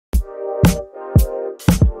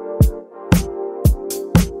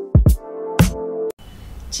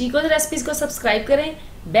चीकोज recipes को subscribe करें,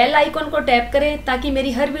 bell icon को टैप करें ताकि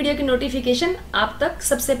मेरी हर वीडियो की नोटिफिकेशन आप तक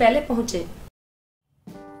सबसे पहले पहुंचे।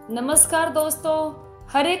 नमस्कार दोस्तों,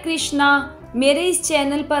 हरे कृष्णा। मेरे इस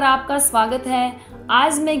चैनल पर आपका स्वागत है।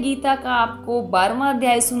 आज मैं गीता का आपको 12वां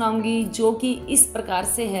अध्याय सुनाऊंगी, जो कि इस प्रकार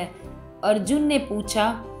से है। अर्जुन ने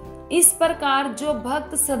पूछा, इस प्रकार जो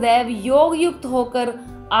भक्त सदैव योग युक्त होकर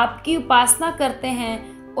आपकी उपासना करते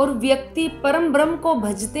हैं और व्यक्ति परम ब्रह्म को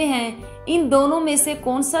भजते हैं, इन दोनों में से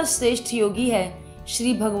कौन सा श्रेष्ठ योगी है?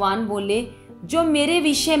 श्री भगवान बोले, जो मेरे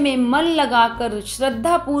विषय में मन लगाकर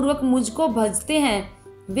श्रद्धा पूर्वक मुझको भजते हैं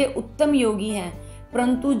वे उत्तम योगी हैं,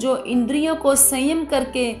 परंतु जो इंद्रियों को संयम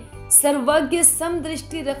करके सर्वज्ञ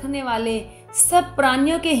समदृष्टि रखने वाले सब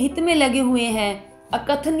प्राणियों के हित में लगे हुए हैं,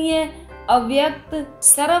 अकथनीय, अव्यक्त,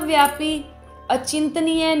 सर्वव्यापी,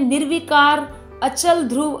 अचिंतनीय, निर्विकार, अचल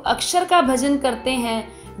ध्रुव अक्षर का भजन करते हैं,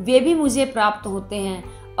 वे भी मुझे प्राप्त होते हैं।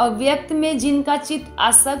 अव्यक्त में जिनका चित्त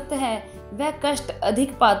आसक्त है वह कष्ट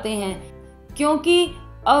अधिक पाते हैं, क्योंकि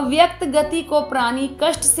अव्यक्त गति को प्राणी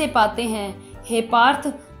कष्ट से पाते हैं। हे पार्थ,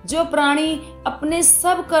 जो प्राणी अपने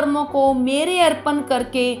सब कर्मों को मेरे अर्पण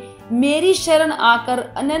करके मेरी शरण आकर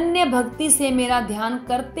अनन्य भक्ति से मेरा ध्यान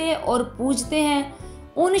करते और पूजते हैं,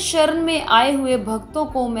 उन शरण में आए हुए भक्तों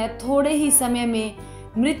को मैं थोड़े ही समय में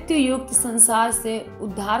मृत्यु युक्त संसार से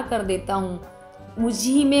उद्धार कर देता हूँ। मुझ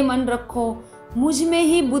ही में मन रखो, मुझ में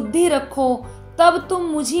ही बुद्धि रखो, तब तुम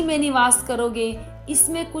मुझ ही में निवास करोगे,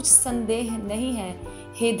 इसमें कुछ संदेह नहीं है।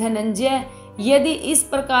 हे धनंजय, यदि इस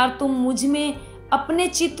प्रकार तुम मुझ में अपने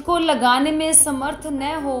चित्त को लगाने में समर्थ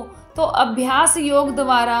न हो तो अभ्यास योग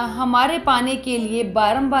द्वारा हमारे पाने के लिए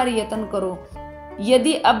बारंबार यत्न करो।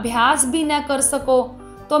 यदि अभ्यास भी न कर सको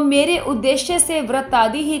तो मेरे उद्देश्य से व्रत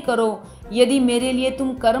आदि ही करो। यदि मेरे लिए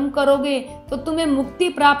तुम कर्म करोगे तो तुम्हें मुक्ति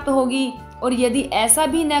प्राप्त होगी, और यदि ऐसा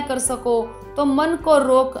भी न कर सको तो मन को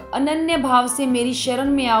रोक अनन्य भाव से मेरी शरण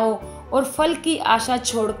में आओ और फल की आशा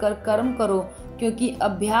छोड़कर कर्म करो, क्योंकि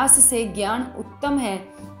अभ्यास से ज्ञान उत्तम है,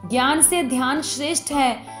 ज्ञान से ध्यान श्रेष्ठ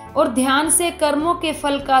है, और ध्यान से कर्मों के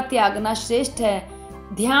फल का त्यागना श्रेष्ठ है।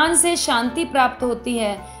 ध्यान से शांति प्राप्त होती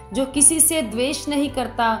है, जो किसी से द्वेष नहीं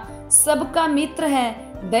करता, सबका मित्र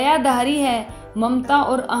है, दयाधारी है, ममता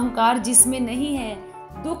और अहंकार जिसमें नहीं है,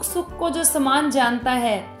 दुख सुख को जो समान जानता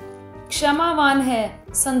है, क्षमावान है,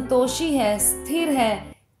 संतोषी है, स्थिर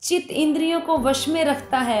है, चित्त इंद्रियों को वश में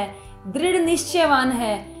रखता है, दृढ़ निश्चयवान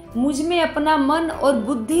है, मुझ में अपना मन और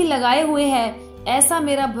बुद्धि लगाए हुए है, ऐसा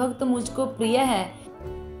मेरा भक्त मुझको प्रिय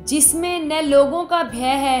है। जिसमें न लोगों का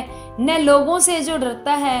भय है, न लोगों से जो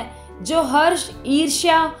डरता है, जो हर्ष,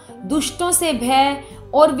 ईर्ष्या, दुष्टों से भय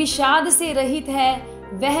और विषाद से रहित है,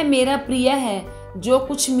 वह मेरा प्रिय है। जो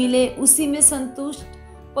कुछ मिले उसी में संतुष्ट,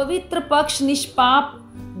 पवित्र पक्ष, निष्पाप,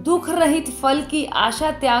 दुख रहित फल की आशा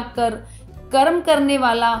त्याग कर कर्म करने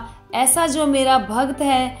वाला, ऐसा जो मेरा भक्त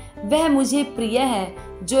है वह मुझे प्रिय है।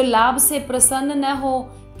 जो लाभ से प्रसन्न न हो,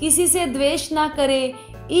 किसी से द्वेष न करे,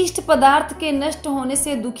 इष्ट पदार्थ के नष्ट होने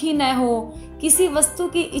से दुखी न हो, किसी वस्तु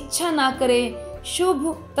की इच्छा न करे, शुभ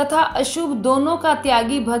तथा अशुभ दोनों का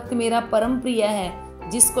त्यागी भक्त मेरा परम प्रिय है।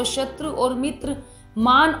 जिसको शत्रु और मित्र,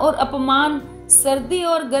 मान और अपमान, सर्दी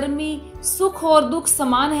और गर्मी, सुख और दुख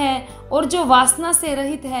समान है, और जो वासना से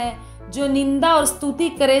रहित है, जो निंदा और स्तुति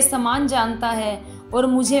करे समान जानता है, और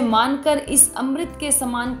मुझे मानकर इस अमृत के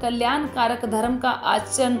समान कल्याण कारक धर्म का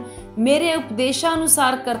आचरण मेरे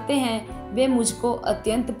उपदेशानुसार करते हैं, वे मुझको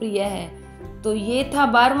अत्यंत प्रिय है। तो ये था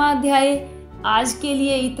 12वां अध्याय। आज के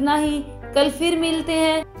लिए इतना ही, कल फिर मिलते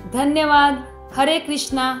हैं। धन्यवाद। हरे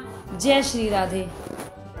कृष्णा। जय श्री राधे।